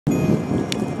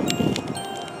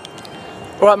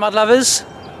Alright mud lovers,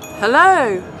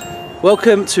 hello!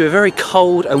 Welcome to a very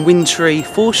cold and wintry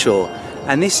foreshore,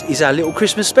 and this is our little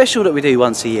Christmas special that we do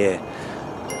once a year.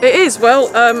 It is, well,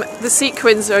 the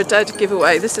sequins are a dead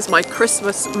giveaway. This is my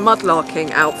Christmas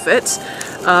mudlarking outfit,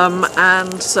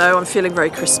 and so I'm feeling very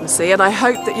Christmassy, and I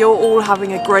hope that you're all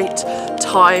having a great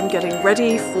time getting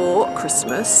ready for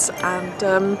Christmas,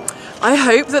 and I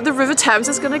hope that the River Thames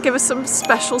is going to give us some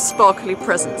special sparkly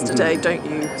presents today, don't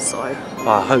you, Si?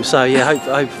 I hope so, yeah. I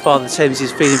hope Father Thames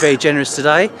is feeling very generous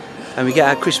today, and we get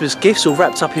our Christmas gifts all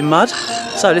wrapped up in mud.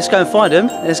 So let's go and find them,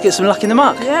 and let's get some luck in the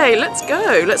muck. Yay, let's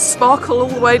go. Let's sparkle all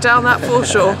the way down that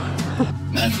foreshore.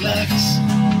 Mudlarks,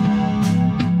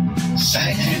 Si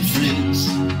and friends.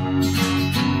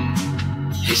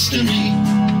 History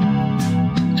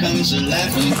comes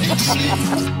alive when it's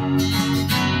slim.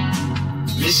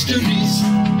 Mysteries,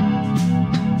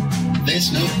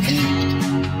 there's no end.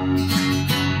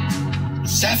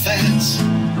 Si-finds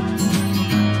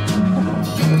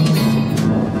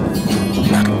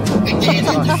again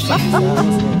in the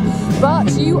field.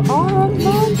 But you are a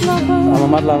mud lover. I'm a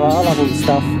mud lover, I love all the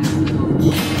stuff.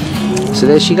 So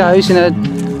there she goes,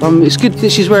 it's good that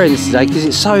she's wearing this today because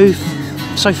it's so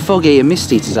foggy and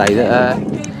misty today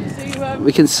that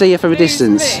we can see her from a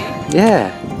distance.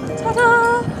 Yeah.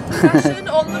 Ta-da! Fashion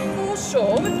on the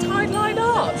foreshore with tide line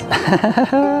art.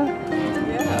 Yeah.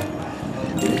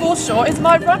 The foreshore is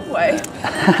my runway.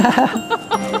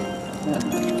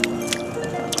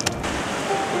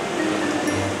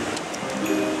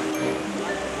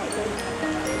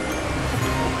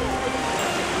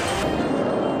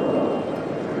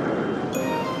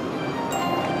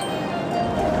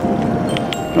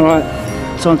 Alright,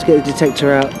 time to get the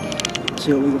detector out,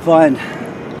 see what we can find.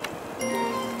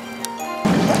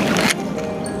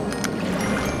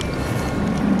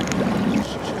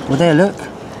 Well there, look,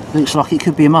 looks like it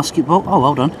could be a musket ball. Oh,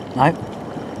 hold on, no.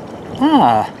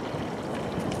 Ah,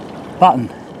 button.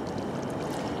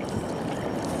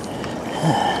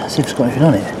 Let's see if it's got anything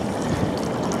on it.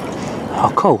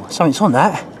 Oh cool, something's on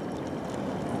that.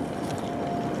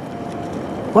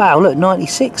 Wow, look,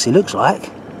 96 it looks like.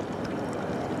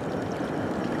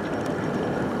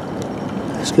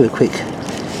 Let's give it a quick.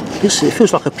 It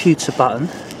feels like a pewter button.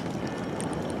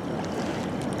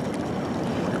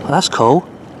 Oh, that's cool.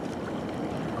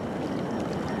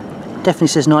 Definitely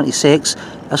says 96.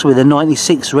 That's with the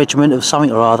 96th Regiment of something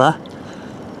or other.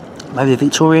 Maybe the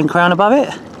Victorian crown above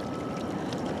it.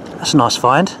 That's a nice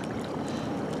find.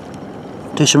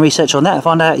 Do some research on that and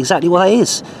find out exactly what that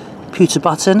is. Pewter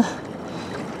button.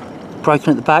 Broken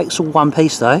at the back. It's all one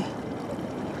piece though.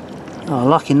 Oh, I'm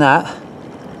liking that.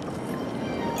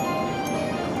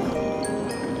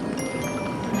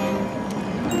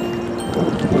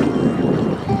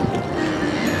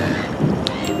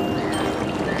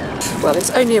 Well,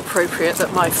 it's only appropriate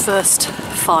that my first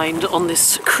find on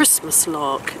this Christmas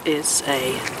lark is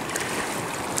a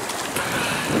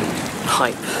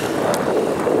pipe.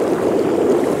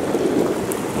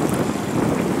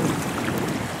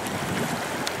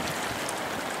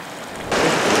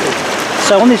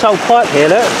 So on this old pipe here,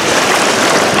 look,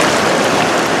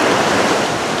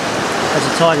 as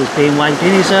the tide is being waved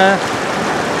in, is a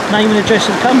name and address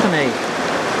of the company.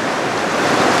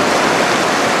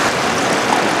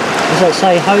 Does that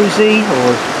say Hosey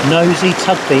or Nosy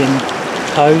Tugby and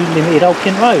Co Limited, Old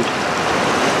Kent Road?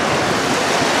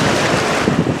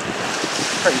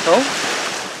 Pretty cool.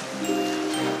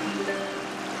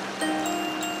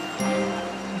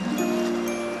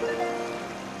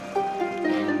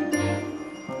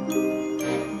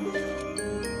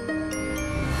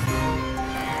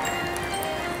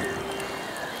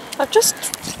 I've just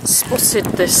spotted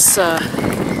this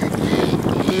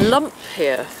lump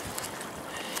here,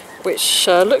 which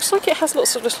looks like it has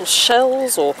lots of little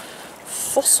shells or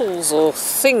fossils or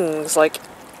things like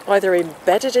either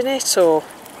embedded in it or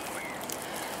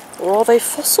are they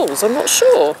fossils? I'm not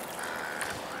sure.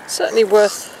 Certainly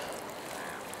worth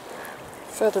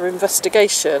further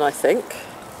investigation, I think.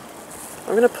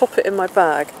 I'm going to pop it in my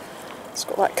bag. It's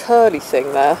got that curly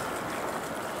thing there.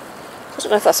 I don't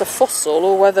know if that's a fossil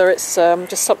or whether it's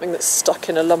just something that's stuck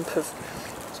in a lump of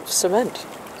sort of cement.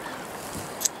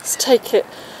 Let's take it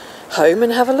home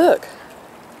and have a look.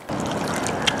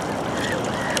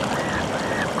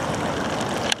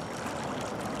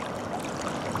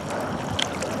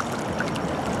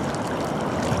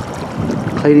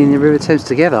 Cleaning the River Thames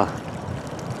together.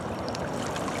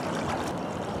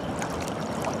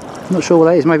 I'm not sure what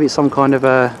that is. Maybe it's some kind of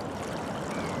a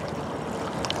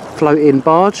floating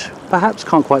barge, perhaps.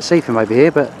 Can't quite see from over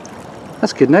here, but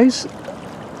that's good news.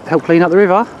 Help clean up the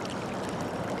river.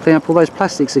 Clean up all those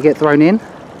plastics that get thrown in.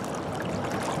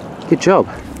 Good job.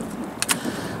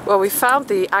 Well, we found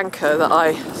the anchor that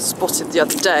I spotted the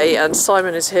other day, and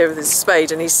Simon is here with his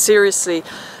spade, and he's seriously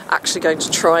actually going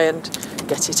to try and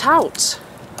get it out.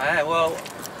 Well,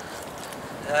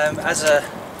 as a...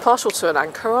 Partial to an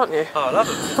anchor, aren't you? Oh, I love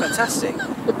it. Fantastic.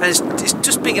 And it's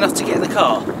just big enough to get in the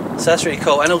car. So that's really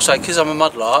cool. And also, because I'm a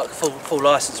mudlark, full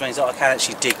licence means that I can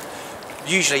actually dig.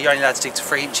 Usually you're only allowed to dig to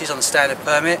 3 inches on the standard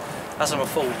permit. As I'm a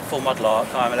full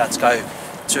mudlark, I'm allowed to go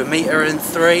to 1.3 meters.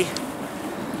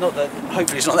 Not that,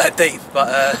 hopefully it's not that deep,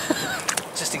 but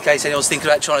just in case anyone's thinking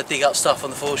about trying to dig up stuff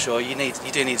on the foreshore, you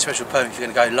do need a special permit if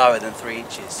you're going to go lower than 3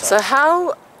 inches. So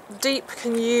how deep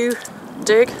can you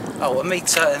dig? Oh, 1.3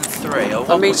 meters. Or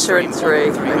 1.3 meters. Okay.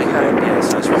 Yeah,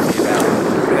 so it's roughly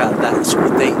about that sort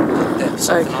of deep depth,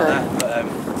 something like that. But,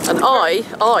 and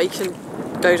I can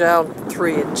go down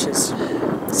 3 inches,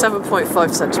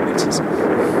 7.5 centimetres.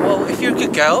 Well, if you're a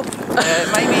good girl,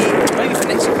 maybe for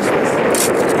next episode.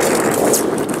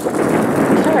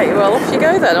 Okay, well off you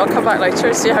go then. I'll come back later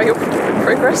and see how you're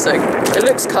progressing. It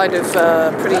looks kind of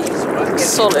pretty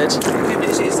solid. The good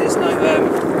news is there's no...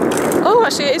 Oh,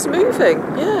 actually it is moving,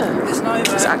 yeah. There's no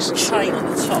It's actually chain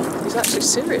on the top. He's actually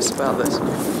serious about this.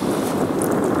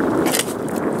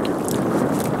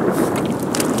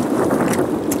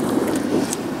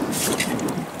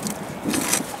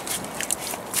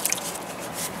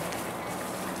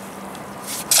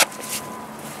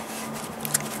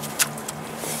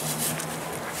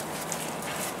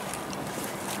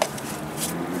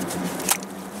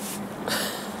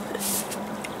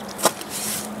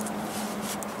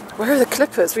 Where are the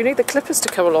clippers? We need the clippers to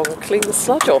come along and clean the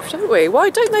sludge off, don't we?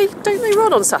 Why don't they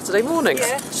run on Saturday mornings?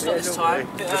 Yeah, it's not this time.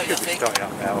 A bit early, I think. Starting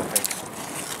up now, I think.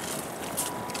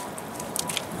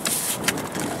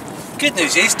 Good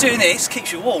news is doing this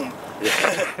keeps you warm.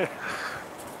 Yeah.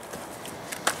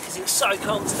 Because it's so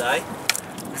cold today.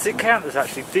 Does it count as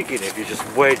actually digging if you just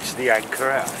wedge the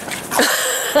anchor out?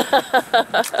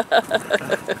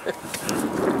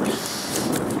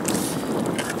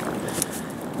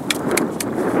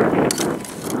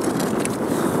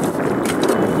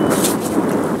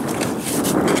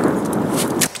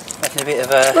 Making a bit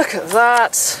of a... Look at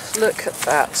that! Look at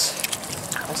that!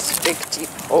 That's a big deep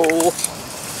hole.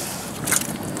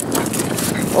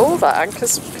 Oh, that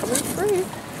anchor's coming free.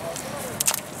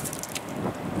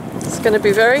 It's going to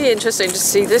be very interesting to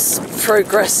see this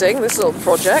progressing, this little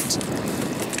project.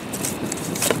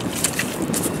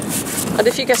 And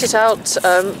if you get it out,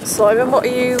 Simon, what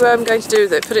are you going to do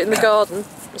with it? Put it in the garden?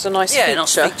 It's a nice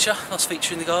feature. Nice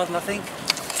feature in the garden, I think.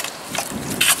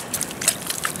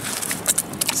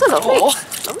 It's a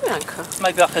lovely anchor.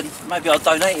 Maybe I'll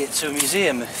donate it to a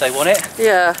museum if they want it.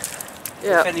 Yeah,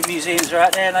 yeah. If any museums are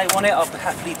out there and they want it, I'll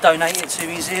happily donate it to a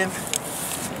museum.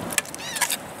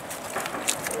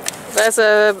 There's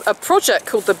a project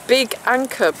called the Big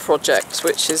Anchor Project,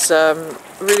 which is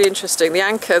really interesting. The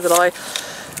anchor that I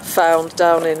found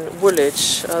down in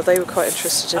Woolwich, they were quite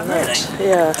interested in that. Really?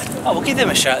 Yeah. Oh, we'll give them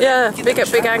a shout. Yeah, Big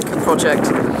Anchor Project.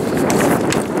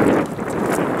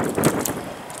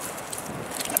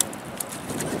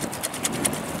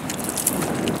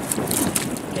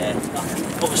 Yeah,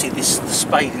 obviously the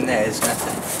spade in there is going to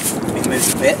have to be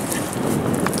moved a bit.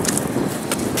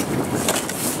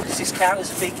 Does this count as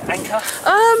a big anchor?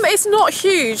 It's not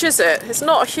huge, is it? It's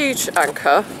not a huge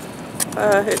anchor.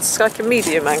 It's like a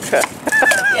medium anchor.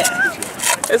 Yeah.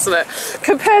 Isn't it?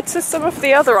 Compared to some of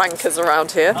the other anchors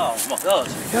around here. Oh my god.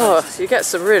 Oh, you get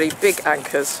some really big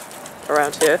anchors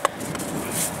around here.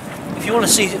 If you want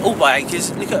to see all my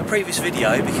anchors, look at a previous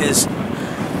video, because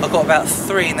I've got about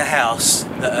 3 in the house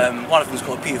that one of them's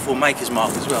got a beautiful maker's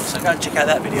mark as well, so go and check out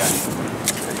that video.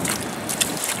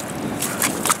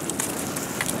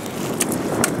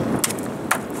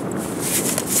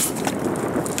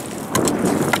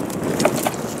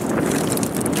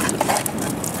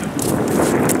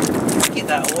 Give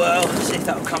that a whirl, see if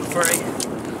that'll come free.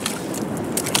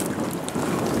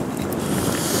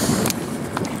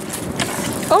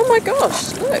 Oh my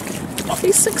gosh, look,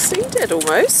 he succeeded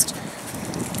almost.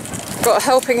 Got a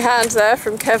helping hand there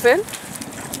from Kevin.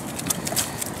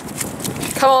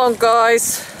 Come on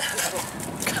guys,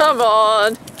 come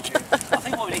on. I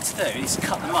think what we need to do is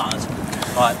cut the mud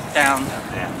like down,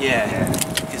 yeah.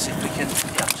 Because if we can,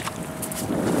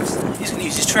 he's going to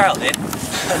use his trowel then.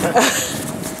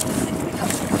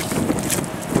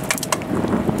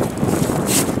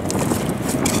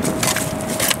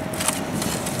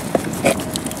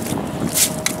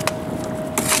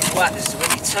 What happens is when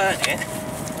you turn it,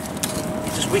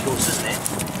 it just wiggles, doesn't it?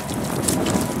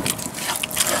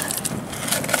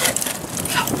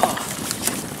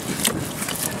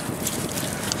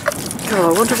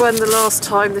 God, I wonder when the last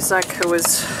time this anchor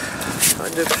was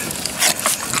kind of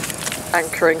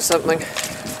anchoring something.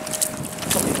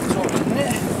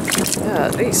 Yeah,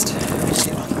 at least.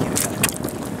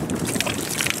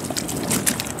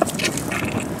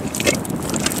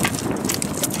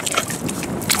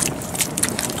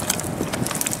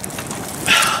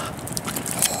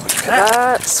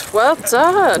 That. Well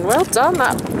done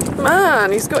that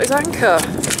man, he's got his anchor.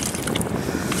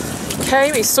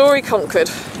 Came, he saw, he conquered.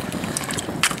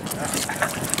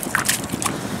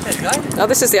 There you go. Now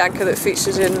this is the anchor that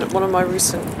featured in one of my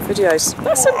recent videos.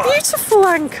 That's a beautiful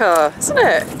anchor, isn't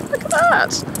it? Look at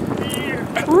that.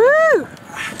 Woo!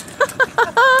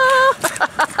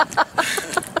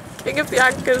 King of the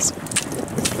anchors.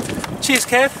 Cheers,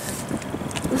 Kev.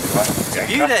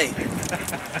 Beauty.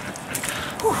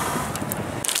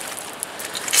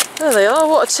 There they are,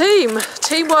 what a team.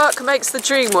 Teamwork makes the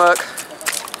dream work.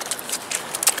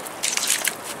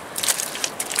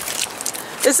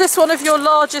 Is this one of your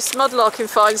largest mudlarking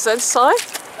finds then, Si? Well,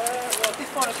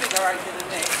 this one a bigger anchor than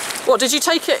this. What, did you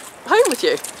take it home with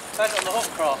you? Found it on the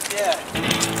hovercraft, yeah.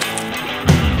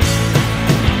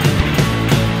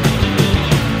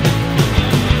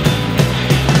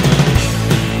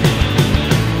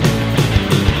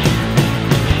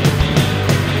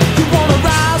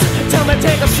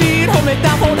 Take a seat, hold me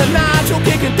down for the night. You're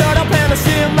kicking dirt up and I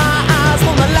see in my eyes.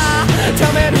 Won't lie,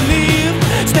 tell me to leave.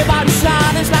 Stay by the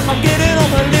side, it's like I'm getting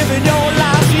over living your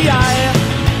life. See, I am.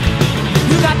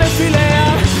 You got the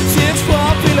feeling, 6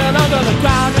 foot feeling under the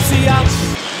ground. You see, I'm.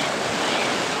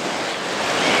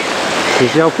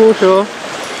 Thames Foreshore.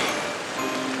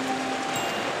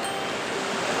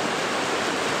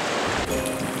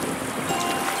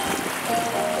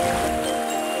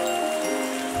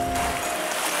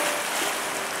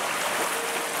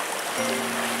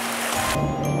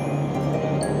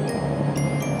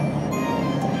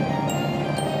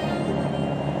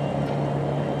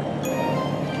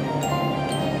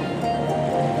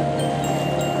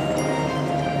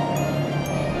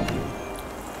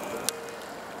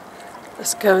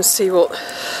 Let's go and see what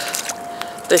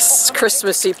this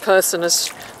Christmassy person has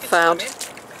found.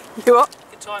 You what?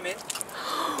 Good timing.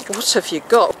 What have you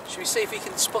got? Should we see if we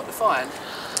can spot the find?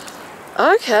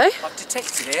 Okay. I've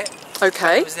detected it.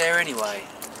 Okay. It was there anyway.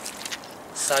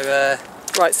 So,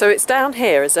 Right, so it's down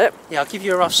here, is it? yeah, I'll give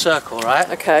you a rough circle, right?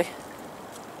 Okay.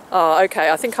 Oh, okay,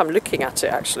 I think I'm looking at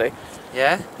it actually.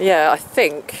 Yeah? Yeah, I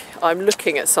think I'm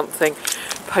looking at something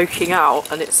poking out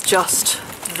and it's just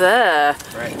there.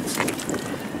 Right.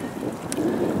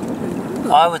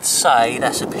 I would say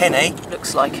that's a penny.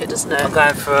 Looks like it, doesn't it? I'm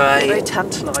going for Very a,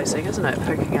 tantalising, isn't it,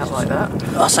 poking out like that?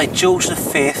 I'll say George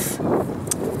V,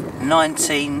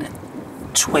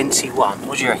 1921.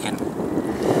 What do you reckon?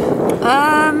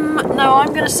 No, I'm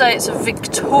going to say it's a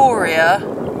Victoria.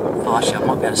 Oh, actually, I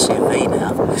might be able to see a V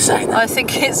now. You're saying that. I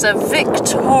think it's a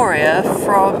Victoria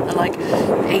from like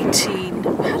 18...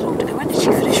 How long did it... When did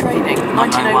she finish reigning?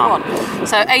 1901.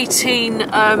 So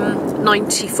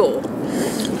 1894.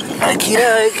 Okie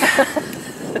doke.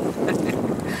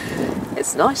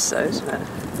 It's nice though, isn't it?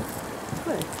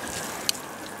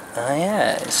 Oh,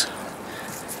 yes.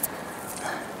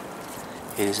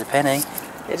 It is a penny.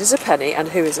 It is a penny, and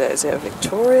who is it? Is it a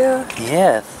Victoria?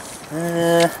 Yeah.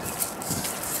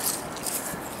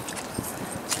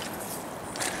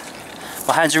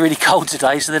 My hands are really cold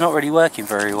today, so they're not really working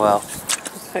very well.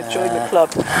 Join the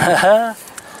club.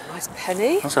 Nice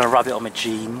penny. I'm just going to rub it on my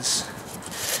jeans.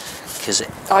 Because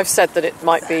I've said that it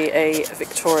might be a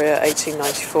Victoria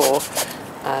 1894,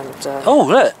 and oh,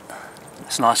 look,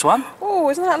 that's a nice one. oh,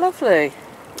 isn't that lovely?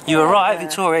 You were right,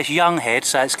 Victoria's young head,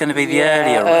 so it's going to be the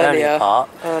earlier part.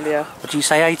 Earlier. What did you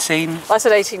say, 18? I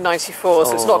said 1894,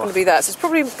 so it's not going to be that. So it's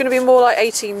probably going to be more like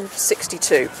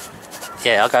 1862.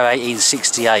 Yeah, I'll go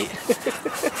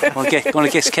 1868. Want to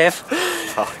guess, Kev?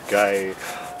 Okay.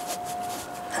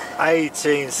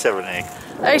 1870.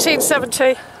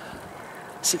 1870.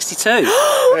 62.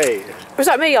 Hey. Was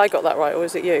that me? I got that right, or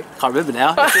was it you? Can't remember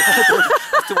now.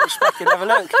 Have to watch back and have a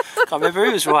look. Can't remember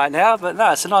who was right now, but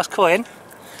no, it's a nice coin.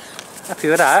 Happy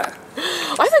with that.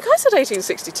 I think I said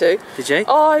 1862. Did you?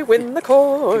 I win the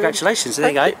coin. Congratulations, there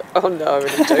you go. Oh no, I'm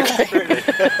really joking.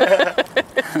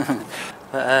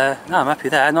 But no, I'm happy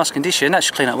with that. Nice condition. That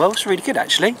should clean up well. It's really good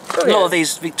actually. Oh, a lot of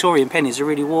these Victorian pennies are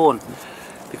really worn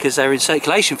because they were in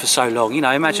circulation for so long. You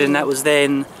know, imagine that was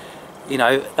then, you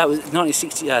know, that was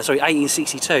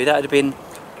 1862. That would have been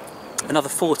another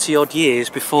 40 odd years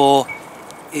before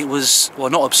it was, well,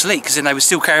 not obsolete, because then they would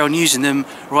still carry on using them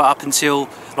right up until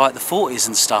like the 40s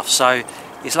and stuff. So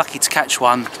it's lucky to catch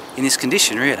one in this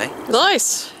condition, really.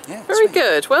 Nice. Yeah, very sweet.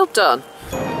 good. Well done.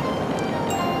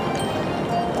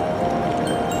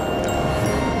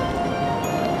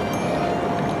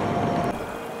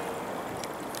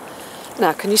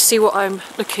 Now, can you see what I'm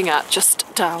looking at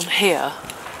just down here?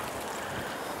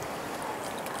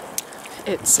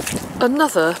 It's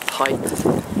another pipe.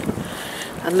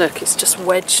 And look, it's just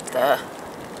wedged there.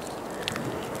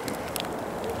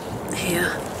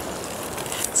 Here.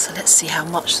 So let's see how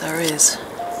much there is.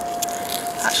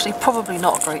 Actually, probably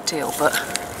not a great deal, but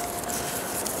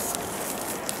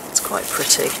it's quite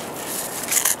pretty.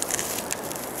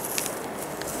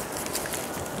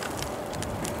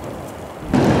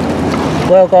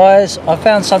 Well guys, I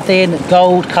found something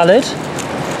gold coloured.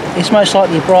 It's most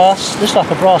likely brass, looks like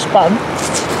a brass button.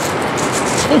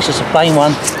 I think it's just a plain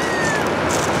one.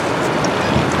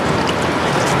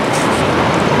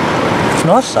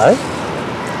 Nice though.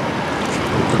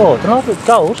 Cool, don't know if it's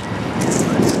gold.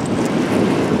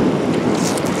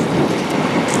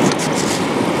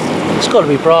 It's got to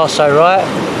be brass though,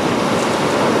 right?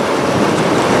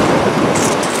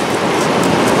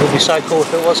 It would be so cool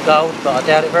if it was gold, but I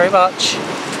doubt it very much.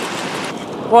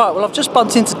 Right, well I've just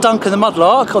bumped into Duncan the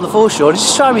Mudlark on the foreshore. He's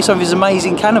just showing me some of his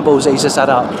amazing cannonballs that he's just had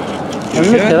up. And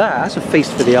look at that, that's a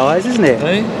feast for the eyes, isn't it?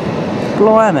 Hey?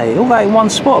 Blimey, all that in one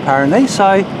spot apparently,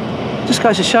 so just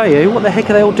goes to show you what the heck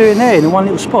are they all doing there in one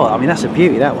little spot. I mean, that's a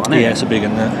beauty, that one, isn't it? Yeah, it's a big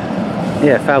one, that.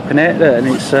 Yeah, falconet, look, and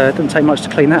it's doesn't take much to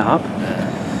clean that up.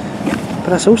 But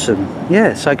that's awesome.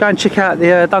 Yeah, so go and check out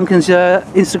the Duncan's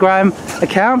Instagram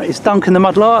account. It's Duncan the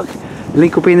Mudlark. The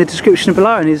link will be in the description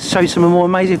below, and he'll show you some more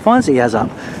amazing finds that he has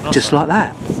up. Awesome. Just like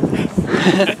that.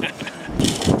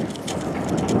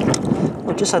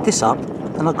 I've just had this up,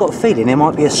 and I've got a feeling there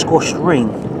might be a squashed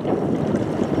ring.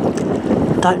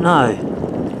 Don't know.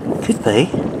 Could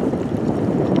be.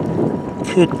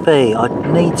 Could be. I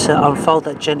need to unfold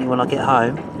that gently when I get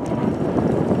home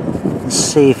and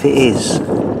see if it is.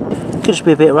 Could just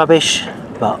be a bit of rubbish,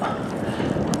 but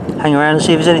hang around and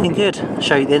see if there's anything good. I'll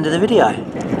show you at the end of the video.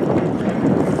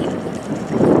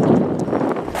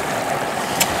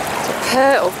 A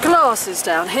pair of glasses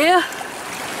down here.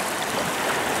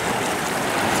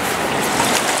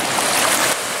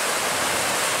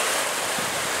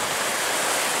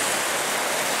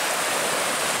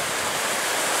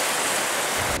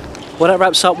 Well, that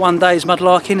wraps up one day's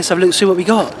mudlarking. Let's have a look and see what we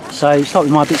got. So, start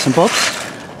with my bits and bobs.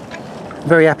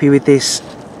 Very happy with this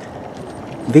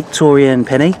Victorian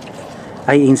penny,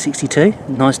 1862.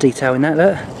 Nice detail in that,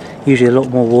 look. Usually a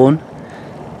lot more worn.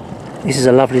 This is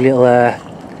a lovely little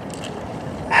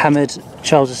hammered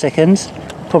Charles II.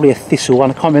 Probably a thistle one.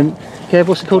 I can't remember. Kev,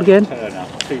 what's it called again? Turner,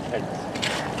 2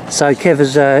 pence. So Kev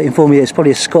has informed me that it's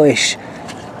probably a Scottish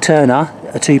Turner,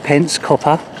 a 2 pence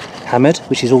copper hammered,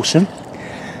 which is awesome.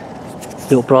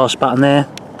 Little brass button there.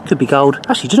 Could be gold.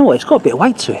 Actually, do you know what? It's got a bit of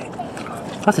weight to it.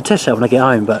 I'll have to test that when I get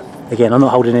home, but again, I'm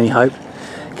not holding any hope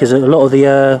because a lot of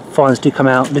the finds do come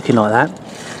out looking like that.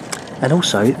 And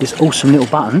also this awesome little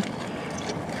button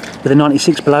with a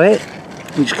 96 below it,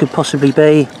 which could possibly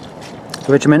be a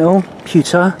regimental,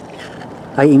 pewter,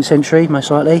 18th century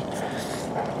most likely.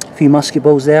 A few musket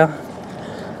balls there,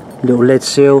 little lead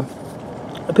seal,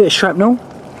 a bit of shrapnel.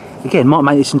 Again, might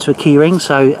make this into a keyring,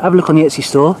 so have a look on the Etsy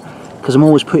store because I'm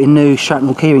always putting new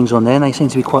shrapnel keyrings on there and they seem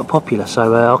to be quite popular,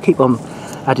 so I'll keep on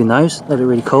adding those. They look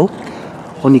really cool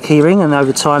on your keyring, and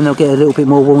over time they'll get a little bit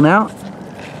more worn out.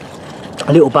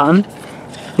 A little button,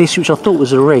 this which I thought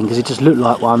was a ring because it just looked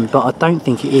like one, but I don't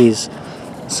think it is,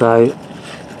 so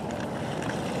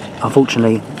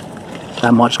unfortunately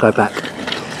that might just go back.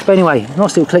 But anyway,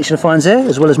 nice little collection of finds there,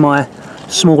 as well as my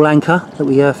small anchor that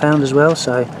we found as well,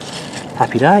 so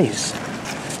happy days.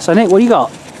 So Nick, what do you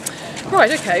got?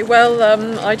 Right, okay, well,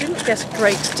 I didn't get a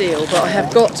great deal, but I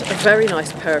have got a very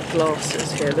nice pair of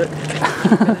glasses here, look.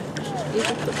 You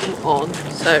can put them on.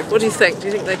 So, what do you think? Do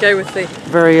you think they go with the...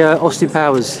 Very Austin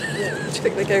Powers. Do you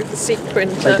think they go with the sequin?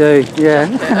 They do, yeah.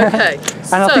 Okay. And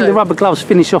so, I think the rubber gloves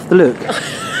finish off the look.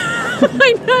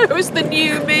 I know, it's the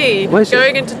new me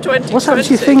going into 2020. What's happened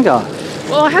to your finger?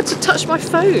 Well, I had to touch my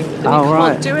phone, and you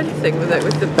can't do anything with it.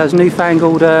 With the those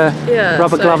newfangled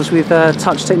rubber gloves with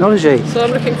touch technology. So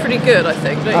I'm looking pretty good, I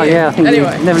think. Don't you? Yeah, I think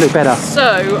anyway, you never look better.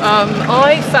 So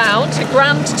I found a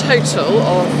grand total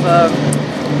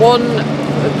of one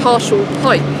partial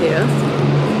pipe here.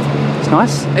 It's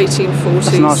nice. 1840s.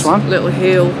 That's a nice one. Little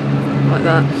heel, like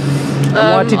that.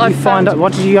 Why did you why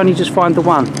did you only just find the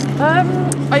one?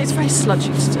 It's very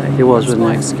sludgy today. It was, wasn't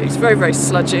it? That's my excuse. Very, very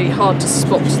sludgy, hard to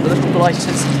spot the little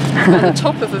blighters. And the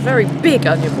top of a very big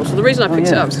onion bottle. The reason I picked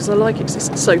it up is because I like it because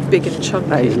it's so big and chunky.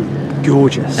 That is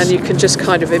gorgeous. And you can just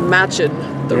kind of imagine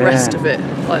the rest of it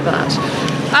like that.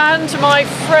 And my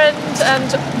friend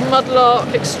and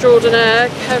mudlark extraordinaire,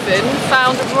 Kevin,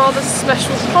 found a rather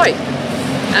special pipe.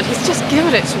 And he's just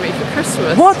given it to me for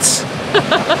Christmas. What?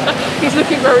 He's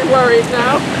looking very worried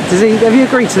now. Have you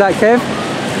agreed to that, Kev?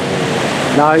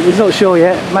 No, he's not sure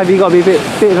yet. Maybe you've got to be a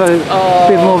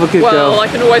bit more of a good girl. Well, I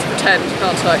can always pretend,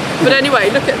 can't I? But anyway,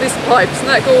 look at this pipe. Isn't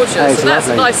that gorgeous? That is and that's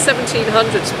lovely. a nice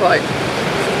 1700s pipe.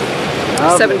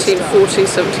 Lovely 1740,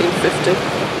 1750.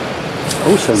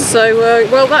 Awesome. So,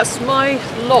 well, that's my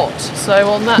lot. So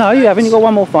on that. No, you haven't. You've got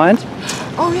one more find.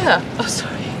 Oh yeah. Oh,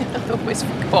 sorry. I always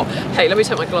forgot. Hey, let me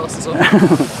take my glasses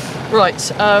off.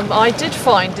 Right. I did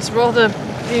find this rather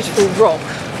beautiful rock.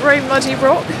 Very muddy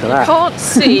rock. You can't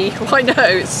see. I know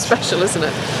it's special, isn't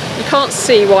it? You can't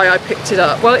see why I picked it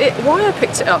up. Well, why I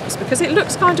picked it up is because it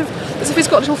looks kind of as if it's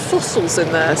got little fossils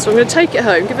in there. So I'm going to take it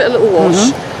home, give it a little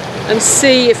wash, and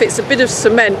see if it's a bit of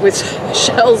cement with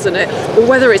shells in it, or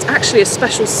whether it's actually a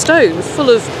special stone full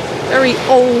of very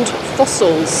old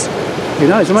fossils. Who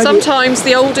knows? Maybe Sometimes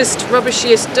the oldest,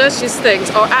 rubbishiest, dirtiest things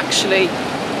are actually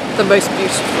the most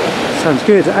beautiful. Sounds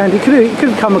good. And it could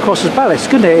have come across as ballast,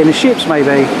 couldn't it? In the ships,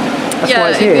 maybe. That's why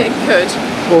it's here. It could.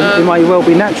 Or it might well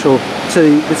be natural to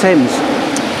the Thames.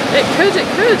 It could.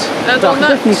 And But I can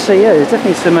definitely see, yeah, there's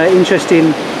definitely some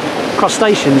interesting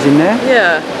crustaceans in there.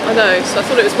 Yeah, I know. So I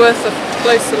thought it was worth a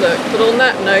closer look. But on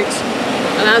that note,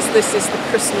 and as this is the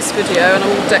Christmas video and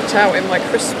I'm all decked out in my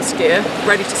Christmas gear,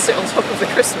 ready to sit on top of the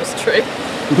Christmas tree,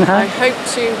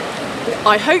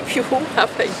 I hope you all have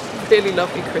a really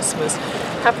lovely Christmas.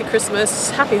 Happy Christmas,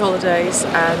 happy holidays,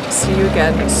 and see you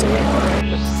again soon.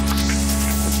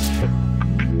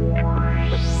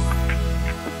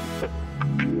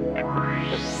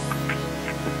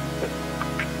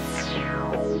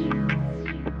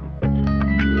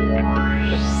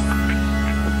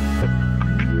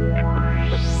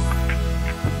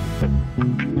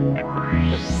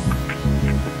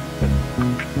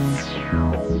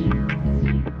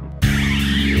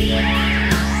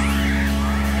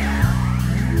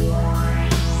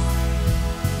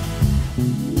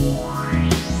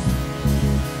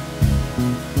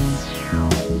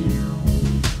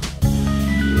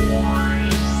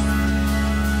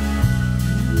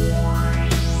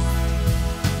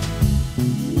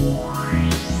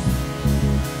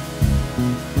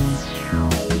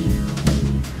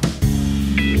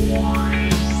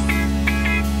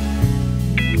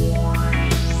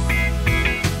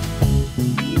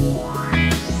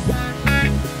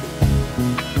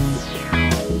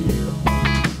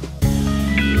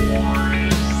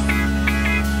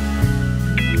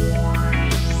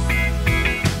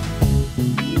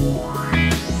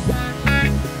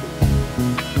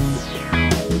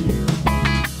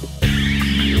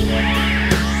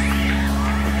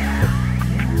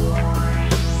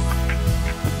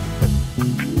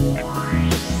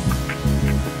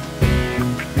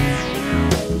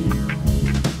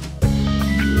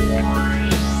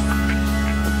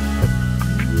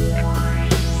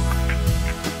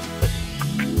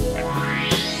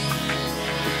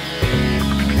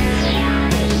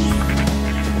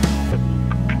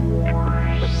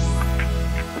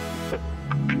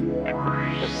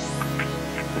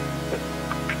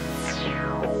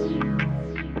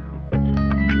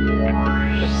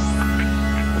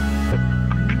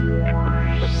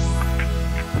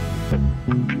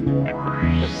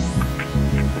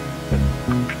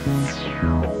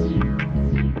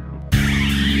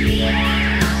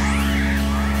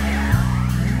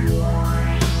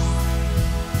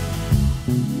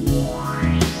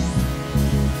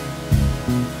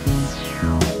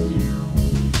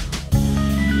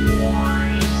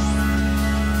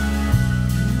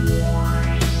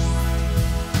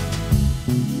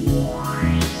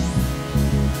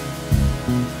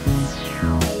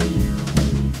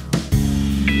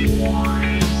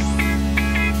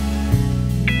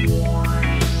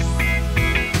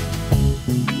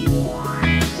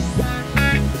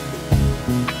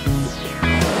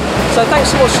 So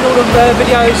thanks for watching all the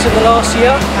videos of the last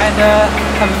year, and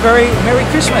have a very Merry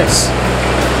Christmas.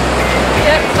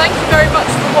 Yeah, thank you very much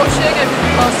for watching over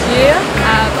the past year,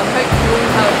 and I hope you all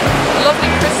have a lovely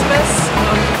Christmas,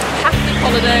 happy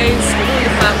holidays with all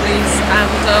your families, and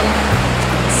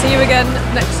see you again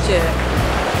next year.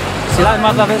 See you later,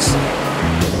 Mudlovers.